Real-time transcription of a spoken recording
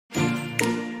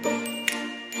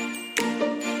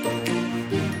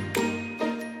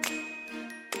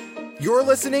You're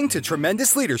listening to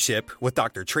Tremendous Leadership with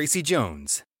Dr. Tracy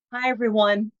Jones. Hi,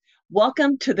 everyone.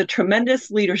 Welcome to the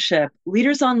Tremendous Leadership,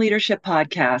 Leaders on Leadership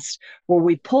podcast, where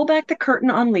we pull back the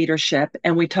curtain on leadership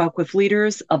and we talk with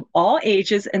leaders of all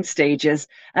ages and stages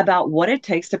about what it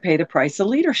takes to pay the price of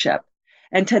leadership.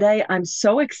 And today I'm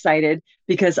so excited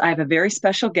because I have a very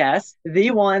special guest, the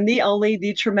one, the only,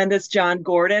 the tremendous Jon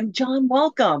Gordon. Jon,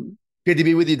 welcome. Good to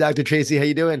be with you, Dr. Tracy. How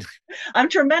you doing? I'm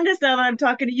tremendous now that I'm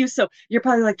talking to you. So you're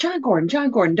probably like, Jon Gordon.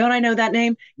 Don't I know that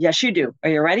name? Yes, you do. Are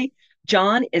you ready?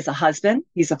 Jon is a husband.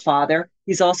 He's a father.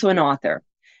 He's also an author.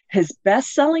 His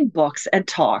best-selling books and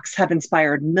talks have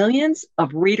inspired millions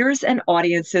of readers and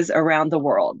audiences around the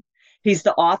world. He's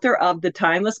the author of the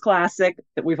timeless classic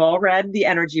that we've all read, The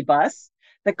Energy Bus,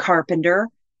 The Carpenter,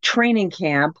 Training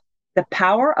Camp, The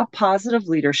Power of Positive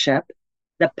Leadership,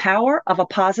 The Power of a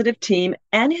Positive Team,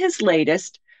 and his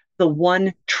latest, The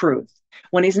One Truth.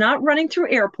 When he's not running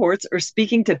through airports or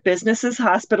speaking to businesses,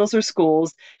 hospitals, or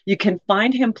schools, you can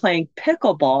find him playing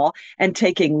pickleball and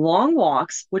taking long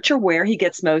walks, which are where he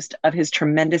gets most of his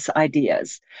tremendous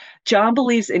ideas. Jon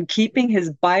believes in keeping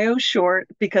his bio short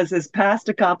because his past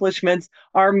accomplishments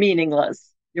are meaningless.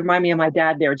 You remind me of my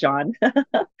dad there, Jon.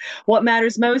 What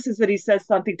matters most is that he says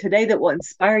something today that will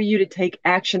inspire you to take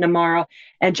action tomorrow.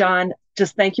 And Jon,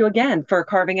 just thank you again for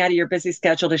carving out of your busy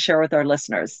schedule to share with our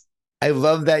listeners. I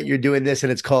love that you're doing this,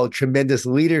 and it's called Tremendous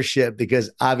Leadership because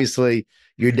obviously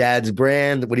your dad's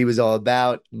brand, what he was all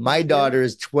about. My daughter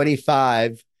is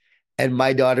 25, and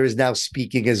my daughter is now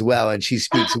speaking as well, and she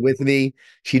speaks with me.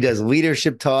 She does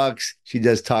leadership talks. She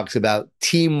does talks about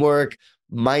teamwork,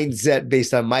 mindset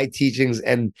based on my teachings,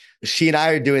 and she and I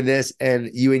are doing this,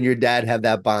 and you and your dad have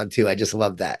that bond too. I just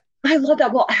love that. I love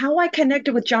that. Well, how I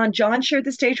connected with Jon shared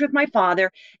the stage with my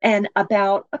father. And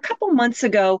about a couple months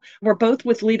ago, we're both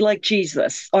with Lead Like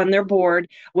Jesus on their board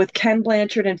with Ken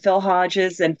Blanchard and Phil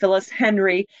Hodges and Phyllis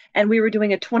Henry. And we were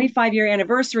doing a 25-year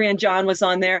anniversary and Jon was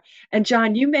on there. And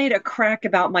Jon, you made a crack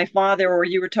about my father, or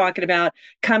you were talking about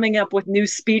coming up with new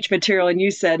speech material. And he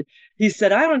said,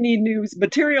 I don't need new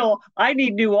material. I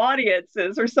need new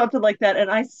audiences or something like that.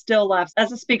 And I still laugh.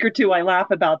 As a speaker too, I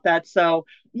laugh about that. So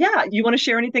yeah, you want to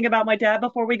share anything about my dad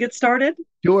before we get started?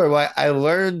 Sure. Well, I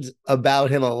learned about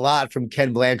him a lot from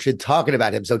Ken Blanchard talking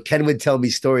about him. So Ken would tell me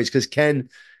stories because Ken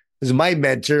was my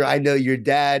mentor. I know your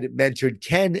dad mentored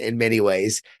Ken in many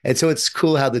ways. And so it's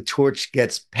cool how the torch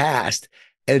gets passed.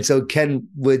 And so Ken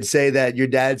would say that your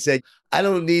dad said, I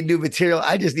don't need new material.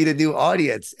 I just need a new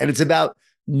audience. And it's about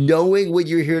knowing what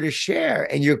you're here to share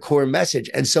and your core message.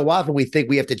 And so often we think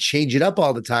we have to change it up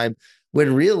all the time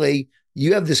when really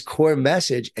you have this core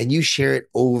message and you share it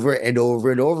over and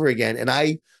over and over again. And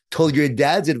I told your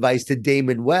dad's advice to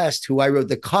Damon West, who I wrote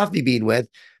The Coffee Bean with.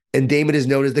 And Damon is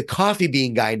known as the coffee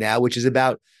bean guy now, which is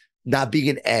about not being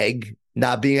an egg,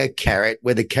 not being a carrot,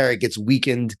 where the carrot gets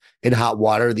weakened in hot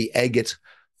water, the egg gets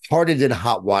hardened in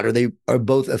hot water. They are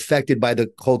both affected by the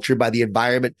culture, by the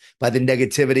environment, by the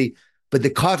negativity. But the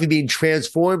coffee bean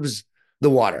transforms the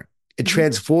water. It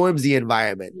transforms the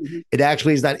environment. It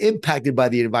actually is not impacted by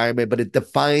the environment, but it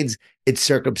defines its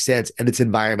circumstance and its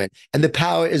environment. And the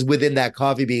power is within that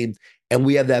coffee bean, and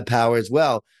we have that power as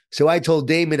well. So I told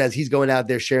Damon, as he's going out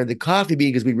there sharing the coffee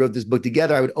bean, because we wrote this book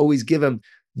together, I would always give him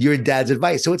your dad's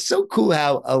advice. So it's so cool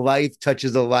how a life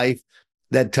touches a life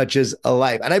that touches a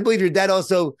life. And I believe your dad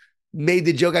also made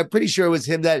the joke. I'm pretty sure it was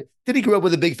him that, did he grow up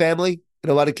with a big family and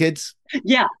a lot of kids?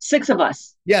 Yeah, 6 of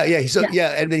us. Yeah. So,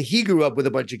 yeah. And then he grew up with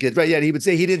a bunch of kids, right? Yeah. And he would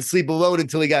say he didn't sleep alone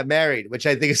until he got married, which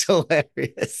I think is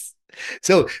hilarious.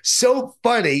 So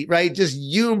funny, right? Just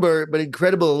humor, but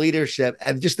incredible leadership.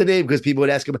 And just the name, because people would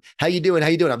ask him, how you doing?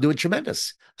 I'm doing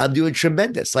tremendous.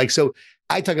 Like, so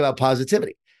I talk about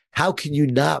positivity. How can you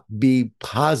not be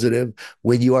positive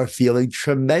when you are feeling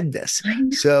tremendous?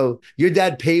 So your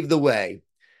dad paved the way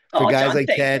for guys Jon, like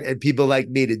Ken and people like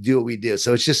me to do what we do.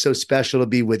 So it's just so special to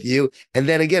be with you. And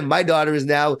then again, my daughter is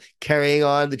now carrying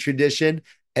on the tradition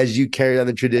as you carried on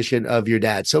the tradition of your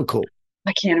dad. So cool.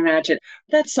 I can't imagine.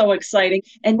 That's so exciting.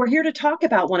 And we're here to talk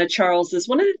about one of Charles's.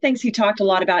 One of the things he talked a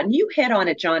lot about, and you hit on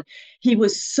it, Jon, he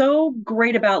was so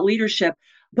great about leadership,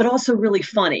 but also really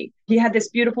funny. He had this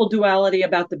beautiful duality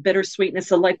about the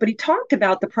bittersweetness of life, but he talked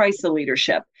about the price of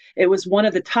leadership. It was one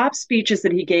of the top speeches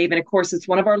that he gave. And of course, it's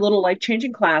one of our little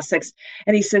life-changing classics.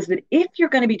 And he says that if you're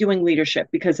going to be doing leadership,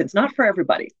 because it's not for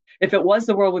everybody, if it was,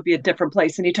 the world would be a different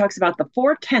place. And he talks about the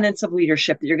 4 tenets of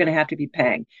leadership that you're going to have to be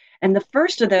paying. And the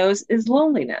first of those is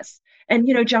loneliness. And,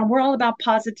 you know, Jon, we're all about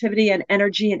positivity and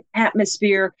energy and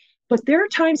atmosphere, but there are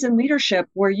times in leadership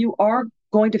where you are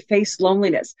going to face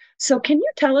loneliness. So can you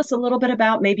tell us a little bit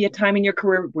about maybe a time in your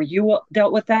career where you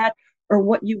dealt with that, or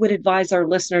what you would advise our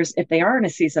listeners if they are in a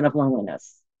season of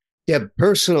loneliness? Yeah,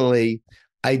 personally,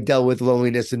 I dealt with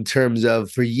loneliness in terms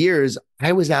of for years,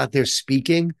 I was out there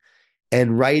speaking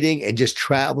and writing and just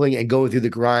traveling and going through the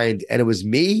grind. And it was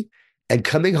me and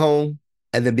coming home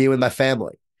and then being with my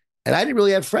family. And I didn't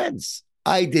really have friends.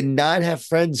 I did not have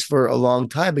friends for a long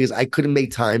time because I couldn't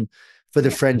make time for the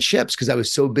friendships because I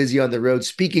was so busy on the road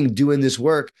speaking, doing this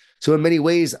work. So in many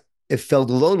ways, it felt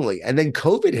lonely. And then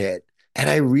COVID hit and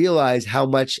I realized how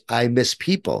much I miss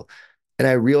people. And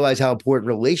I realized how important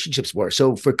relationships were.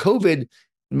 So for COVID,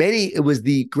 it was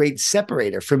the great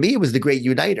separator. For me, it was the great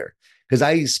uniter because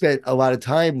I spent a lot of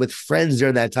time with friends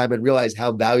during that time and realized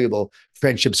how valuable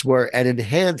friendships were and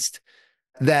enhanced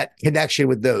that connection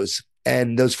with those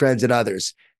and those friends and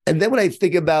others. And then when I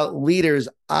think about leaders,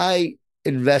 I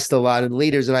invest a lot in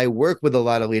leaders and I work with a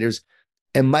lot of leaders.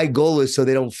 And my goal is so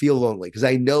they don't feel lonely because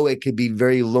I know it can be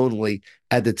very lonely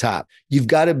at the top. You've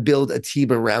got to build a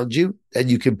team around you that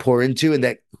you can pour into and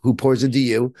that who pours into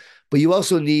you. But you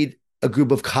also need a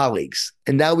group of colleagues.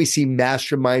 And now we see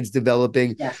masterminds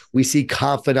developing. Yes. We see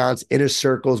confidants, inner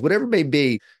circles, whatever it may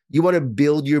be. You want to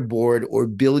build your board or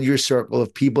build your circle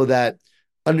of people that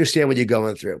understand what you're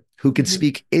going through, who can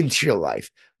speak into your life.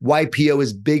 YPO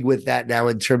is big with that now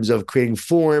in terms of creating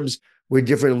forums where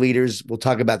different leaders will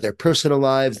talk about their personal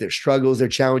lives, their struggles, their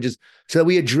challenges, so that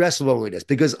we address loneliness.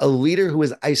 Because a leader who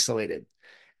is isolated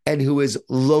and who is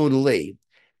lonely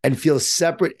and feels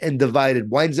separate and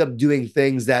divided winds up doing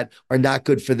things that are not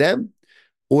good for them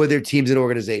or their teams and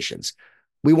organizations.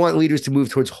 We want leaders to move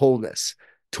towards wholeness,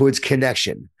 towards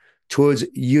connection, towards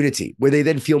unity, where they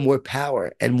then feel more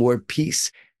power and more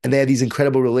peace. And they have these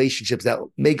incredible relationships that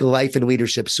make life and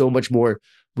leadership so much more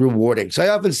rewarding. So I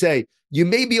often say, you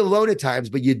may be alone at times,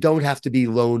 but you don't have to be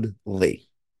lonely.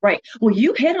 Right. Well,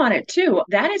 you hit on it too.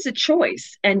 That is a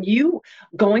choice. And you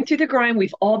going through the grind,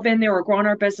 we've all been there or grown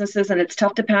our businesses, and it's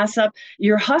tough to pass up.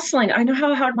 You're hustling. I know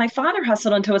how hard my father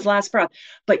hustled until his last breath,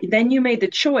 but then you made the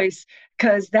choice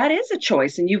because that is a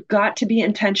choice. And you've got to be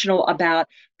intentional about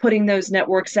putting those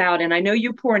networks out. And I know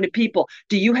you pour into people.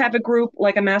 Do you have a group,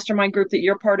 like a mastermind group that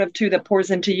you're part of too, that pours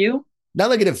into you? Not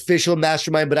like an official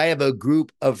mastermind, but I have a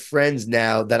group of friends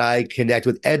now that I connect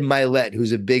with. Ed Milet,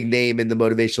 who's a big name in the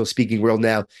motivational speaking world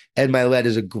now. Ed Milet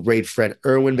is a great friend.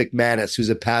 Erwin McManus, who's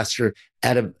a pastor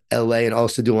out of LA and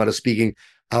also doing a lot of speaking.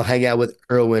 I'll hang out with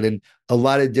Erwin, and a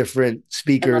lot of different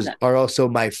speakers are also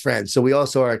my friends. So we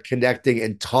also are connecting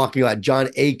and talking about John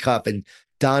Acuff and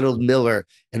Donald Miller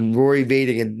and Rory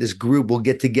Vading, and this group will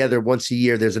get together once a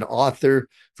year. There's an author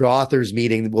for authors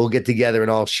meeting. We'll get together and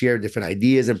all share different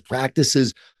ideas and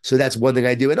practices. So that's one thing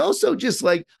I do. And also just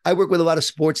like I work with a lot of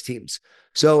sports teams.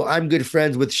 So I'm good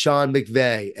friends with Sean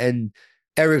McVay and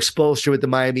Eric Spoelstra with the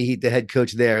Miami Heat, the head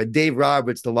coach there, and Dave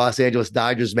Roberts, the Los Angeles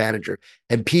Dodgers manager,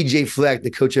 and PJ Fleck,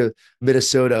 the coach of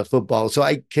Minnesota football. So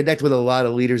I connect with a lot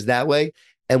of leaders that way.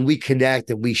 And we connect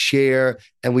and we share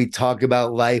and we talk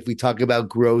about life. We talk about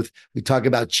growth. We talk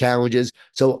about challenges.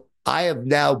 So I have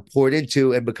now poured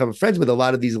into and become friends with a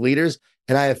lot of these leaders.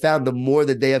 And I have found the more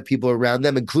that they have people around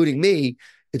them, including me,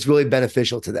 it's really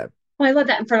beneficial to them. Well, I love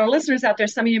that. And for our listeners out there,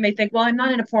 some of you may think, well, I'm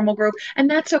not in a formal group, and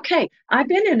that's okay. I've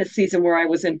been in a season where I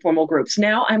was in formal groups.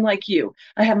 Now I'm like you.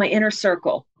 I have my inner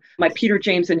circle, my Peter,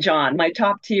 James, and John, my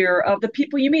top tier of the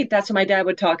people you meet. That's what my dad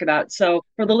would talk about. So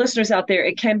for the listeners out there,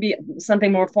 it can be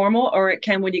something more formal, or it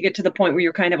can, when you get to the point where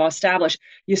you're kind of established,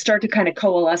 you start to kind of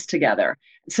coalesce together.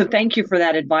 So thank you for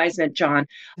that advisement, John.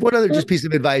 One other just piece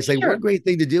of advice, like one great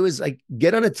thing to do is like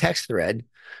get on a text thread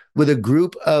with a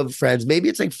group of friends. Maybe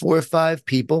it's like 4 or 5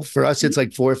 people. For us, it's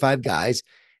like 4 or 5 guys.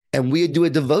 And we do a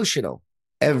devotional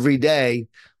every day.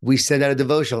 We send out a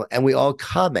devotional and we all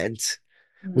comment.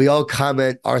 We all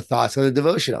comment our thoughts on the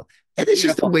devotional. And it's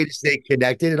just a way to stay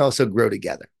connected and also grow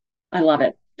together. I love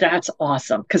it. That's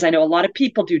awesome. Because I know a lot of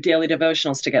people do daily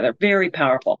devotionals together. Very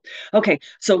powerful. Okay.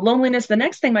 So loneliness. The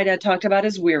next thing my dad talked about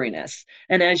is weariness.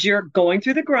 And as you're going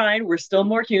through the grind, we're still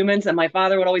more humans. And my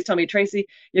father would always tell me, Tracy,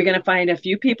 you're going to find a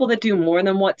few people that do more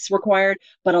than what's required,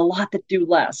 but a lot that do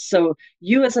less. So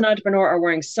you as an entrepreneur are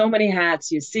wearing so many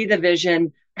hats. You see the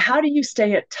vision. How do you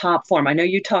stay at top form? I know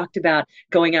you talked about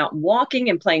going out and walking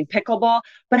and playing pickleball,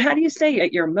 but how do you stay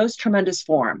at your most tremendous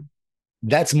form?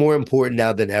 That's more important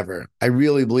now than ever. I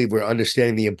really believe we're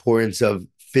understanding the importance of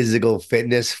physical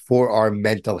fitness for our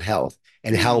mental health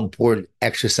and how important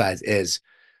exercise is.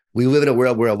 We live in a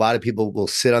world where a lot of people will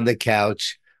sit on the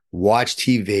couch, watch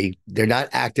TV. They're not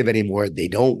active anymore. They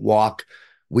don't walk.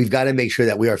 We've got to make sure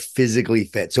that we are physically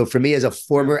fit. So for me as a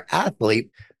former athlete,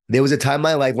 there was a time in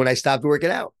my life when I stopped working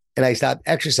out and I stopped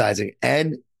exercising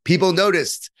and people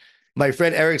noticed. My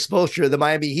friend Eric Spoelstra, the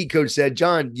Miami Heat coach, said,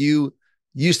 John, you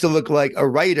used to look like a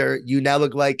writer, you now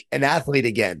look like an athlete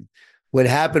again. What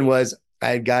happened was I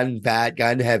had gotten fat,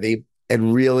 gotten heavy,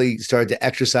 and really started to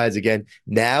exercise again.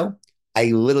 Now I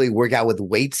literally work out with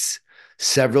weights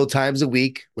several times a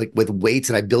week, like with weights,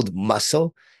 and I build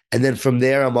muscle. And then from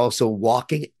there, I'm also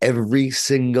walking every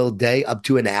single day up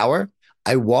to an hour.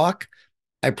 I walk,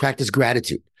 I practice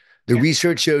gratitude. The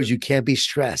research shows you can't be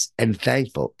stressed and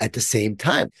thankful at the same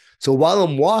time. So while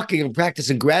I'm walking and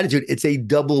practicing gratitude, it's a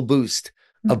double boost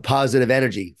of positive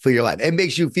energy for your life. It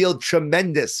makes you feel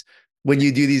tremendous when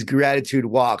you do these gratitude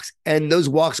walks. And those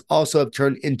walks also have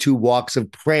turned into walks of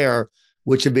prayer,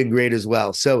 which have been great as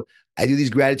well. So I do these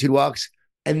gratitude walks.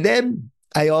 And then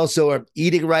I also am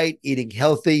eating right, eating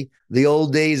healthy. The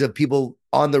old days of people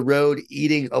on the road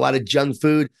eating a lot of junk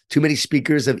food, too many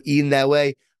speakers have eaten that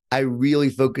way. I really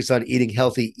focus on eating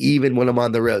healthy even when I'm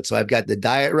on the road. So I've got the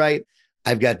diet right.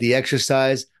 I've got the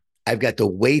exercise. I've got the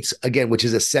weights, again, which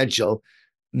is essential.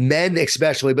 Men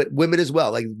especially, but women as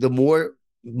well. Like the more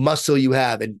muscle you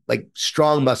have and like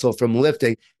strong muscle from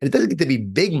lifting, and it doesn't get to be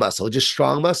big muscle, just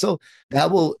strong muscle,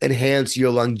 that will enhance your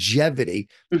longevity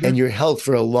and your health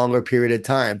for a longer period of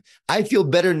time. I feel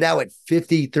better now at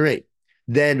 53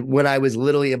 than when I was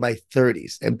literally in my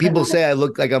 30s. And people say I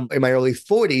look like I'm in my early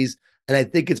 40s. And I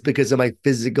think it's because of my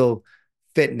physical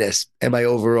fitness and my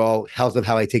overall health of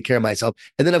how I take care of myself.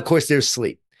 And then, of course, there's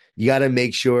sleep. You got to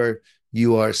make sure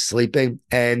you are sleeping.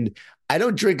 And I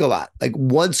don't drink a lot. Like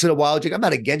once in a while, I'm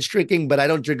not against drinking, but I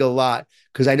don't drink a lot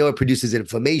because I know it produces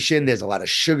inflammation. There's a lot of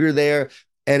sugar there.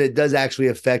 And it does actually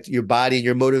affect your body and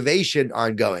your motivation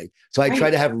ongoing. So I try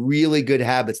to have really good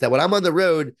habits that when I'm on the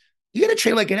road, you got to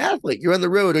train like an athlete. You're on the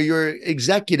road or you're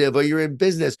executive or you're in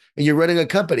business and you're running a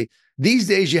company. These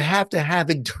days, you have to have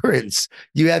endurance.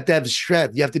 You have to have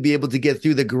strength. You have to be able to get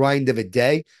through the grind of a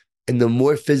day. And the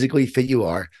more physically fit you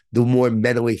are, the more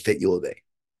mentally fit you will be.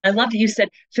 I love that you said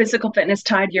physical fitness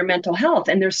tied to your mental health.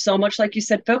 And there's so much, like you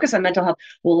said, focus on mental health.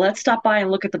 Well, let's stop by and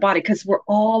look at the body because we're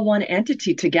all one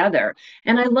entity together.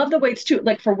 And I love the weights too.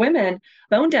 Like for women,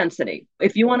 bone density.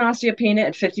 If you want osteopenia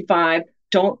at 55,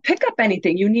 don't pick up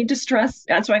anything. You need to stress.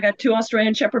 That's why I got 2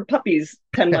 Australian Shepherd puppies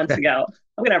 10 months ago.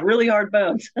 I'm going to have really hard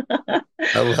bones. I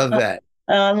love that.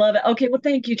 I love it. Okay, well,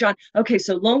 thank you, John. Okay,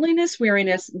 so loneliness,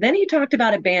 weariness. Then he talked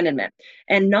about abandonment,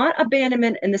 and not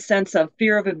abandonment in the sense of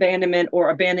fear of abandonment or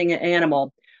abandoning an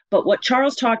animal. But what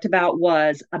Charles talked about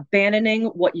was abandoning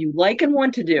what you like and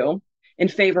want to do in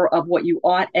favor of what you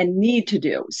ought and need to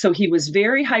do. So he was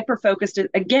very hyper focused.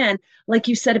 Again, like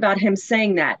you said about him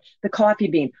saying that, the coffee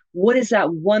bean, what is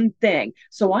that one thing?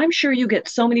 So I'm sure you get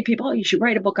so many people, oh, you should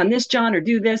write a book on this, John, or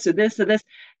do this or this or this.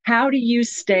 How do you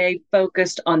stay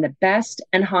focused on the best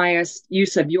and highest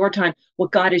use of your time,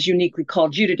 what God has uniquely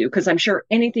called you to do? Because I'm sure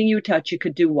anything you touch, you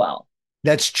could do well.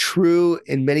 That's true.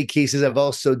 In many cases, I've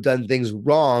also done things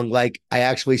wrong. Like I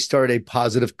actually started a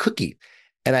positive cookie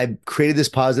and I created this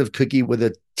positive cookie with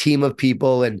a team of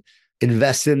people and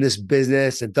invested in this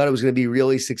business and thought it was going to be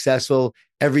really successful.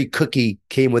 Every cookie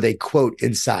came with a quote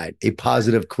inside, a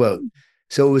positive quote.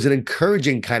 So it was an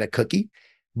encouraging kind of cookie.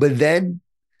 But then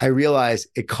I realized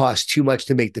it cost too much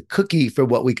to make the cookie for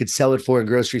what we could sell it for in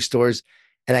grocery stores.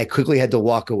 And I quickly had to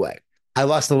walk away. I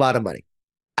lost a lot of money.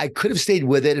 I could have stayed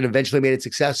with it and eventually made it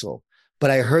successful,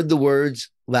 but I heard the words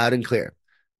loud and clear.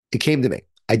 It came to me.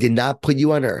 I did not put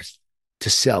you on earth to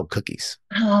sell cookies.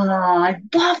 Oh, I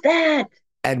love that.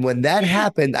 And when that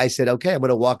happened, I said, okay, I'm going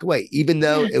to walk away. Even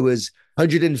though it was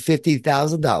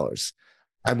 $150,000,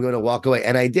 I'm going to walk away.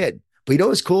 And I did. But you know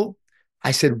what's cool? I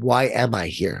said, why am I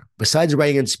here? Besides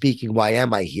writing and speaking, why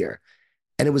am I here?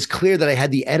 And it was clear that I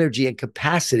had the energy and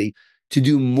capacity to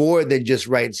do more than just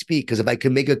write and speak. Because if I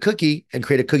could make a cookie and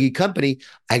create a cookie company,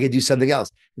 I could do something else.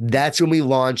 That's when we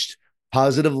launched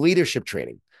positive leadership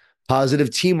training, positive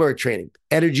teamwork training,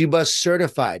 Energy Bus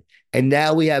certified. And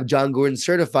now we have Jon Gordon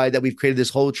certified that we've created this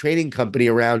whole training company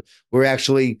around. We're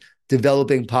actually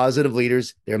developing positive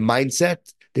leaders, their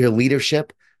mindset, their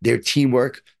leadership, their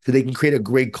teamwork, so they can create a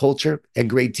great culture and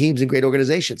great teams and great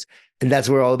organizations. And that's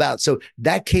what we're all about. So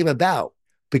that came about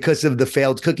because of the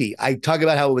failed cookie. I talk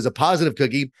about how it was a positive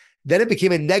cookie. Then it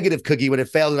became a negative cookie when it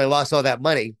failed and I lost all that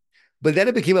money. But then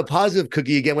it became a positive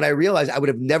cookie again when I realized I would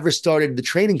have never started the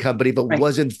training company, but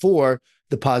wasn't for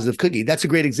the positive cookie. That's a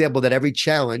great example that every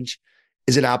challenge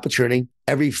is an opportunity.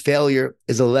 Every failure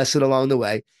is a lesson along the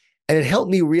way. And it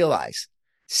helped me realize,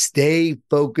 stay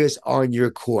focused on your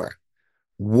core.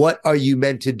 What are you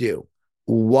meant to do?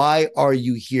 Why are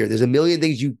you here? There's a million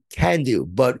things you can do,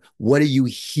 but what are you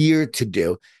here to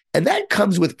do? And that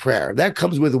comes with prayer. That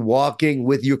comes with walking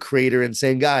with your creator and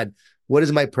saying, God, what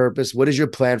is my purpose? What is your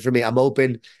plan for me? I'm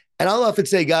open. And I'll often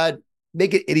say, God,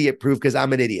 make it idiot proof because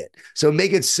I'm an idiot. So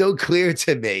make it so clear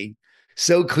to me,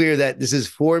 so clear that this is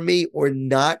for me or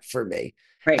not for me.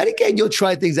 Right. And again, you'll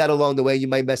try things out along the way. You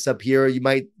might mess up here, or you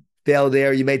might fail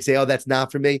there. You might say, oh, that's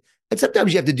not for me. And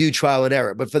sometimes you have to do trial and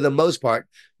error. But for the most part,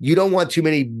 you don't want too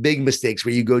many big mistakes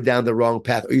where you go down the wrong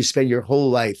path or you spend your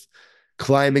whole life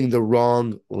climbing the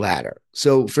wrong ladder.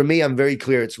 So for me, I'm very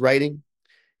clear. It's writing,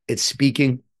 it's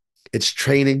speaking, it's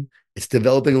training, it's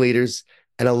developing leaders.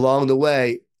 And along the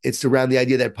way, it's around the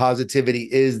idea that positivity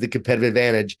is the competitive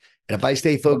advantage. And if I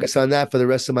stay focused on that for the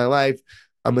rest of my life,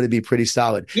 I'm going to be pretty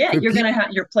solid. Yeah, you're going to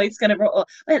have your plate's going to roll.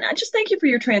 And I just thank you for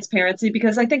your transparency,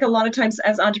 because I think a lot of times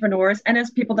as entrepreneurs and as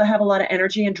people that have a lot of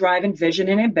energy and drive and vision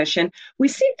and ambition, we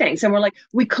see things and we're like,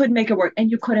 we could make it work,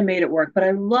 and you could have made it work. But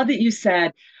I love that you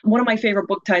said, one of my favorite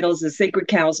book titles is Sacred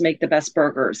Cows Make the Best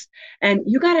Burgers. And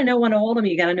you got to know when to hold them.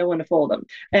 You got to know when to fold them.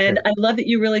 And I love that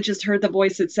you really just heard the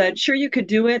voice that said, sure, you could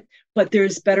do it, but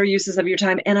there's better uses of your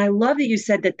time. And I love that you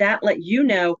said that let you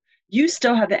know you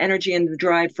still have the energy and the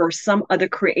drive for some other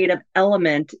creative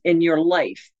element in your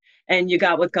life. And you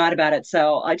got with God about it.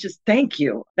 So I just thank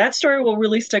you. That story will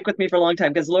really stick with me for a long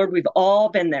time, because Lord, we've all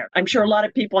been there. I'm sure a lot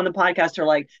of people on the podcast are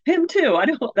like, him too. I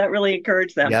know that really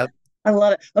encouraged them. Yep. I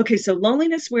love it. Okay. So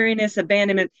loneliness, weariness,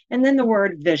 abandonment, and then the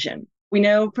word vision. We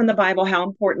know from the Bible how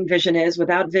important vision is.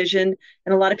 Without vision,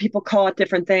 and a lot of people call it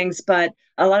different things, but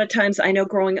a lot of times I know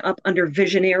growing up under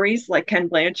visionaries like Ken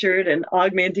Blanchard and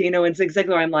Og Mandino and Zig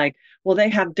Ziglar, I'm like, well, they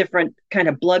have different kind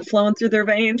of blood flowing through their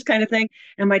veins kind of thing.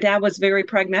 And my dad was very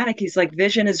pragmatic. He's like,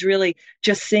 vision is really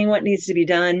just seeing what needs to be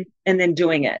done and then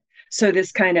doing it. So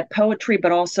this kind of poetry,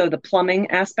 but also the plumbing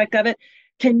aspect of it.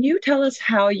 Can you tell us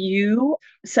how you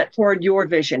set forward your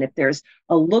vision? If there's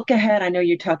a look ahead, I know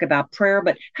you talk about prayer,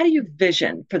 but how do you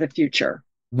vision for the future?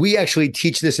 We actually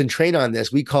teach this and train on this.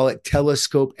 We call it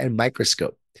telescope and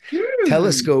microscope.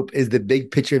 Telescope is the big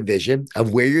picture vision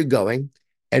of where you're going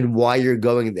and why you're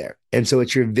going there. And so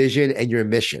it's your vision and your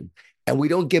mission. And we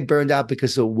don't get burned out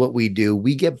because of what we do.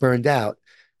 We get burned out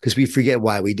because we forget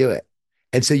why we do it.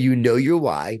 And so you know your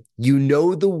why, you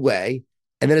know the way.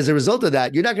 And then as a result of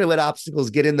that, you're not going to let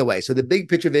obstacles get in the way. So the big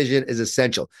picture vision is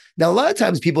essential. Now, a lot of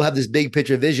times people have this big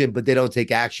picture vision, but they don't take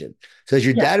action. So as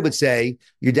your dad would say,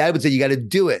 you got to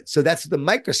do it. So that's the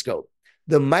microscope.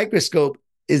 The microscope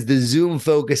is the zoom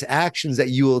focus actions that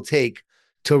you will take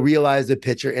to realize the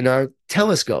picture in our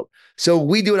telescope. So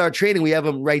we do in our training, we have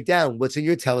them write down what's in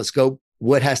your telescope,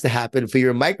 what has to happen for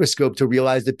your microscope to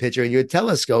realize the picture in your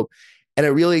telescope. And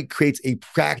it really creates a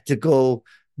practical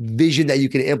vision that you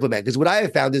can implement. Because what I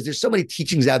have found is there's so many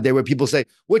teachings out there where people say,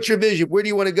 what's your vision? Where do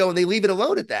you want to go? And they leave it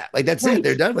alone at that. Like, that's it.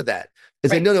 They're done with that.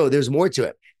 It's like, no, there's more to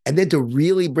it. And then to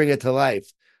really bring it to life,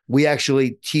 we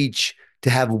actually teach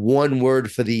to have one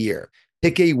word for the year.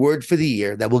 Pick a word for the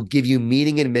year that will give you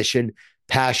meaning and mission,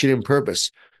 passion and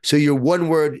purpose. So your one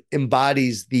word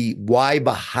embodies the why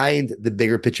behind the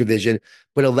bigger picture vision,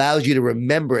 but allows you to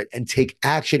remember it and take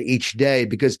action each day,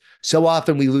 because so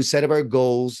often we lose sight of our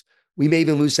goals. We may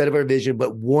even lose sight of our vision,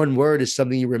 but one word is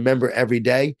something you remember every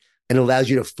day and allows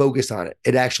you to focus on it.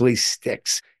 It actually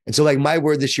sticks. And so like my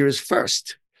word this year is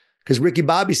first, because Ricky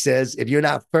Bobby says, if you're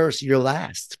not first, you're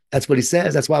last. That's what he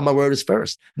says. That's why my word is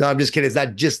first. No, I'm just kidding. It's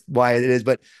not just why it is,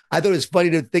 but I thought it was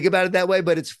funny to think about it that way,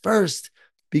 but it's first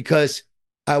because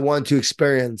I want to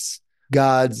experience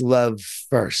God's love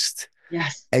first.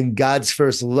 Yes. And God's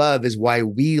first love is why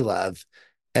we love.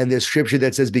 And there's scripture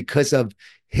that says because of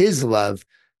his love,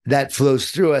 that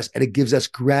flows through us and it gives us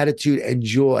gratitude and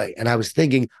joy. And I was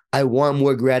thinking, I want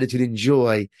more gratitude and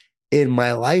joy in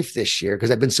my life this year because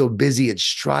I've been so busy and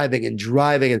striving and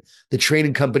driving, and the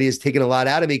training company has taken a lot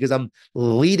out of me because I'm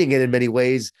leading it in many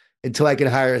ways. Until I can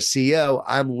hire a CEO,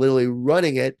 I'm literally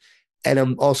running it, and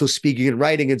I'm also speaking and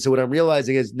writing. And so what I'm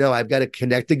realizing is, no, I've got to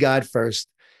connect to God first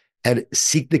and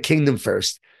seek the kingdom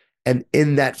first. And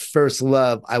in that first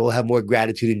love, I will have more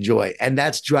gratitude and joy. And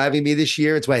that's driving me this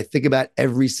year. It's what I think about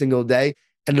every single day.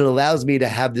 And it allows me to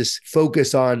have this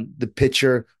focus on the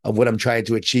picture of what I'm trying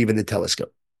to achieve in the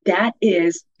telescope. That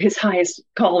is his highest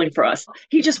calling for us.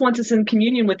 He just wants us in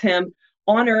communion with him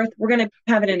on earth. We're going to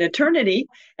have it in eternity.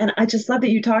 And I just love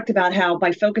that you talked about how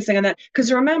by focusing on that,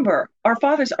 because remember, our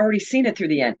Father's already seen it through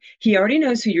the end. He already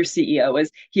knows who your CEO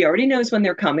is. He already knows when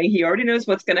they're coming. He already knows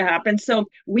what's going to happen. So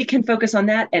we can focus on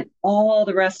that, and all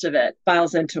the rest of it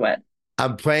files into it.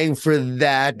 I'm praying for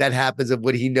that. That happens of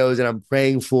what he knows. And I'm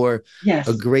praying for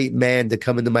a great man to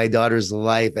come into my daughter's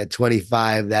life at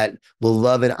 25 that will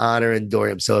love and honor and adore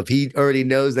him. So if he already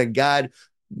knows, then God,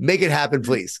 make it happen,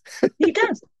 please. He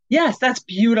does. Yes, that's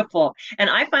beautiful. And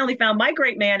I finally found my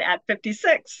great man at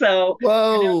 56. So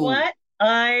whoa. You know what?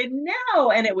 I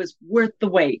know. And it was worth the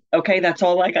wait. Okay. That's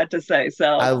all I got to say. I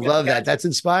So, love that. That's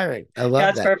inspiring. I love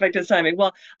God's that. perfect timing.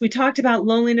 Well, we talked about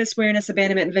loneliness, awareness,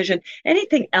 abandonment, and vision.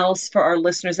 Anything else for our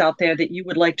listeners out there that you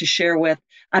would like to share with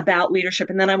about leadership?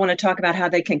 And then I want to talk about how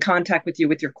they can contact with you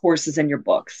with your courses and your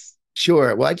books.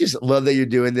 Sure. Well, I just love that you're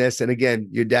doing this. And again,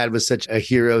 your dad was such a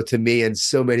hero to me and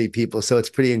so many people. So it's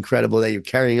pretty incredible that you're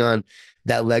carrying on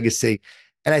that legacy.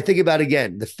 And I think about,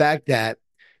 again, the fact that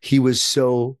he was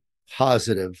so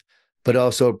positive, but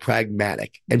also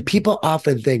pragmatic. And people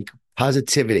often think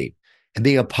positivity and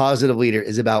being a positive leader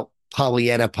is about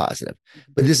Pollyanna positive.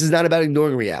 But this is not about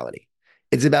ignoring reality.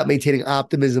 It's about maintaining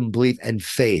optimism, belief, and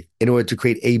faith in order to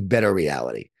create a better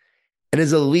reality. And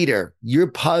as a leader, your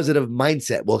positive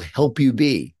mindset will help you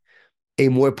be a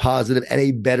more positive and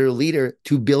a better leader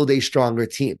to build a stronger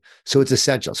team. So it's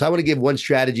essential. So I want to give one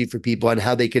strategy for people on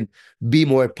how they can be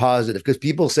more positive, because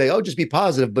people say, oh, just be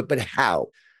positive, but how?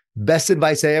 Best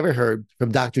advice I ever heard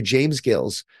from Dr. James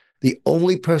Gills, the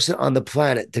only person on the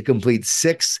planet to complete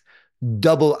 6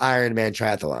 double Ironman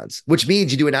triathlons, which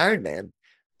means you do an Ironman,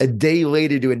 a day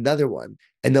later do another one.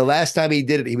 And the last time he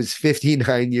did it, he was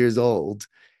 59 years old.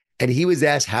 And he was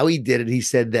asked how he did it. He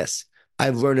said this: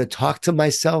 I've learned to talk to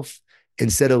myself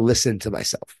instead of listen to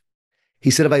myself. He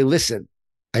said, if I listen,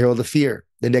 I hear all the fear,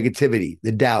 the negativity,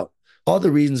 the doubt, all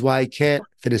the reasons why I can't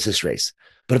finish this race.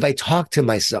 But if I talk to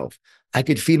myself, I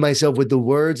could feed myself with the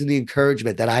words and the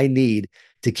encouragement that I need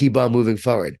to keep on moving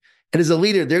forward. And as a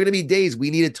leader, there are going to be days we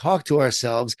need to talk to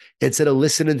ourselves instead of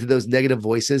listening to those negative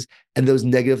voices and those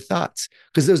negative thoughts,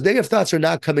 because those negative thoughts are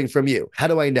not coming from you. How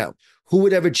do I know? Who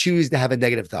would ever choose to have a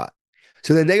negative thought?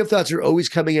 So the negative thoughts are always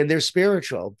coming in. They're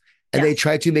spiritual, and they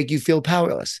try to make you feel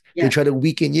powerless. They try to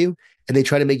weaken you, and they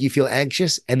try to make you feel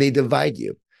anxious, and they divide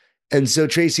you. And so,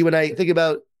 Tracy, when I think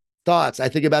about thoughts, I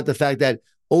think about the fact that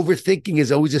overthinking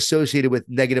is always associated with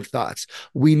negative thoughts.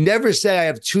 We never say I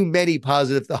have too many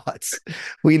positive thoughts.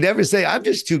 We never say I'm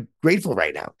just too grateful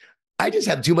right now. I just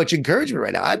have too much encouragement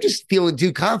right now. I'm just feeling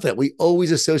too confident. We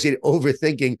always associate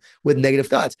overthinking with negative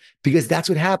thoughts because that's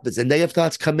what happens. And negative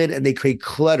thoughts come in and they create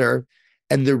clutter.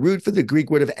 And the root for the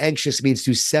Greek word of anxious means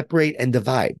to separate and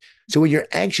divide. So when you're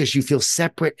anxious, you feel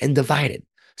separate and divided.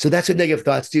 So that's what negative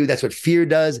thoughts do. That's what fear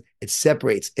does. It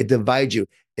separates, it divides you.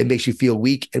 It makes you feel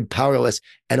weak and powerless.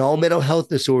 And all mental health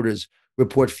disorders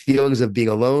report feelings of being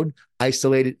alone,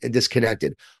 isolated, and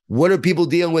disconnected. What are people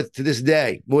dealing with to this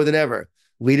day more than ever?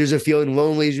 Leaders are feeling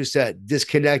lonely, as you said,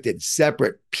 disconnected,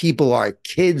 separate. People are,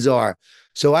 kids are.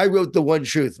 So I wrote The One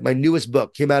Truth. My newest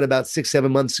book came out about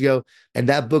 6-7 months ago. And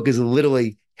that book is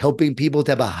literally helping people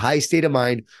to have a high state of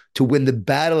mind, to win the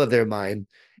battle of their mind.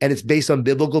 And it's based on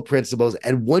biblical principles.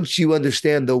 And once you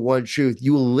understand the one truth,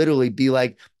 you will literally be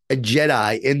like a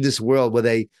Jedi in this world with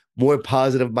a more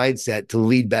positive mindset to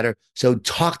lead better. So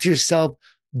talk to yourself.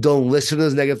 Don't listen to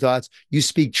those negative thoughts. You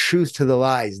speak truth to the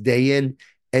lies day in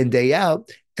and day out,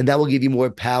 and that will give you more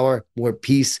power, more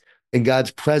peace, and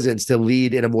God's presence to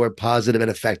lead in a more positive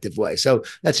and effective way. So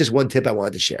that's just one tip I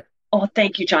wanted to share. Oh,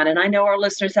 thank you, John. And I know our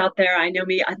listeners out there, I know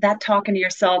me, that talking to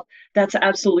yourself, that's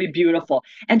absolutely beautiful.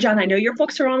 And John, I know your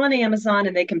books are all on Amazon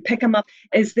and they can pick them up.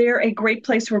 Is there a great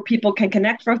place where people can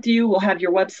connect with you? We'll have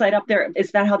your website up there.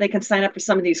 Is that how they can sign up for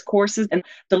some of these courses and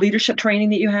the leadership training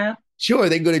that you have? Sure.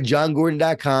 They can go to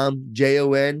johngordon.com,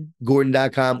 JON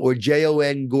Gordon.com, or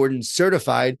JON Gordon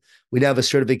Certified. We now have a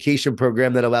certification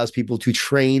program that allows people to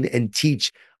train and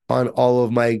teach on all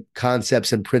of my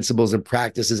concepts and principles and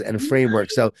practices and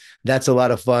frameworks. So that's a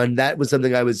lot of fun. That was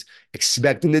something I was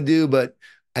expecting to do, but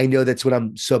I know that's what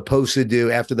I'm supposed to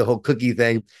do after the whole cookie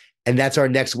thing. And that's our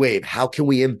next wave. How can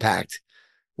we impact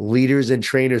leaders and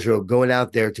trainers who are going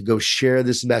out there to go share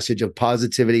this message of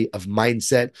positivity, of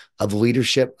mindset, of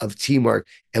leadership, of teamwork?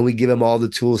 And we give them all the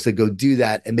tools to go do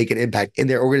that and make an impact in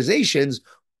their organizations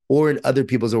or in other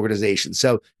people's organizations.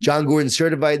 So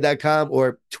johngordoncertified.com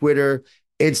or Twitter,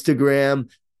 Instagram,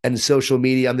 and social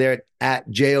media. I'm there at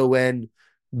JON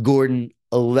Gordon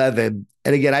 11.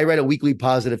 And again, I write a weekly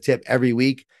positive tip every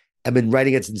week. I've been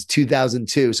writing it since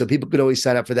 2002. So people can always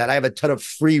sign up for that. I have a ton of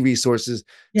free resources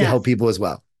to help people as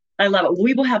well. I love it.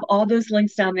 We will have all those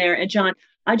links down there. And John,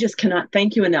 I just cannot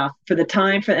thank you enough for the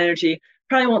time, for the energy.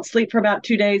 Probably won't sleep for about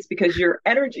 2 days because your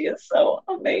energy is so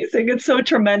amazing. It's so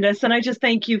tremendous. And I just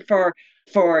thank you for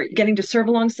getting to serve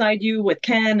alongside you with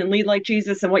Ken and lead like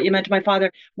Jesus, and what you meant to my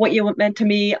father, what you meant to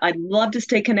me. I'd love to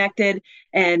stay connected.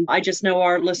 And I just know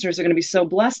our listeners are going to be so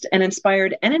blessed and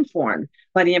inspired and informed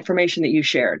by the information that you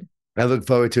shared. I look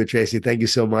forward to it, Tracy. Thank you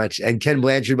so much. And Ken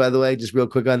Blanchard, by the way, just real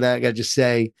quick on that, I got to just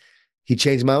say, he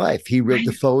changed my life. He wrote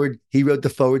the forward. He wrote the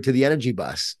forward to The Energy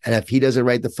Bus. And if he doesn't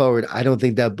write the forward, I don't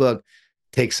think that book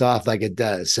takes off like it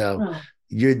does. So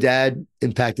your dad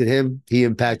impacted him, he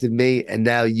impacted me, and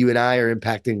now you and I are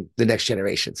impacting the next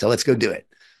generation. So let's go do it.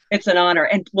 It's an honor.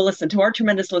 And well, listen, to our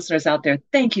tremendous listeners out there,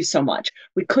 thank you so much.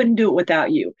 We couldn't do it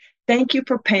without you. Thank you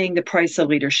for paying the price of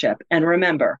leadership. And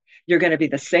remember, you're going to be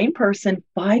the same person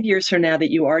 5 years from now that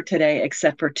you are today,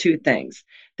 except for two things: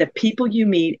 the people you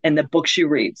meet and the books you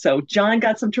read. So John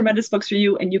got some tremendous books for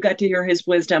you, and you got to hear his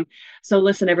wisdom. So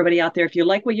listen, everybody out there, if you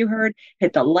like what you heard,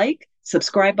 hit the like,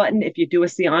 subscribe button. If you do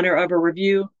us the honor of a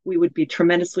review, we would be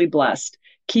tremendously blessed.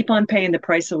 Keep on paying the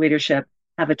price of leadership.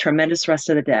 Have a tremendous rest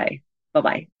of the day.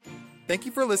 Bye-bye. Thank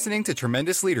you for listening to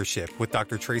Tremendous Leadership with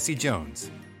Dr. Tracy Jones.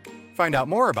 Find out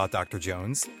more about Dr.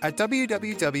 Jones at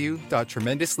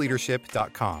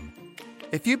www.tremendousleadership.com.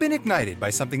 If you've been ignited by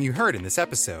something you heard in this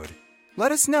episode,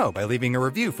 let us know by leaving a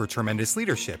review for Tremendous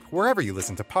Leadership wherever you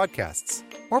listen to podcasts,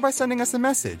 or by sending us a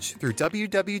message through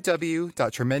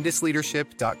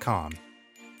www.tremendousleadership.com.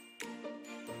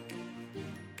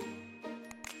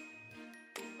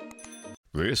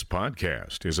 This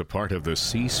podcast is a part of the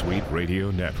C-Suite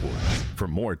Radio Network. For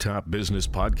more top business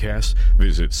podcasts,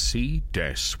 visit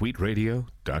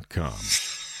c-suiteradio.com.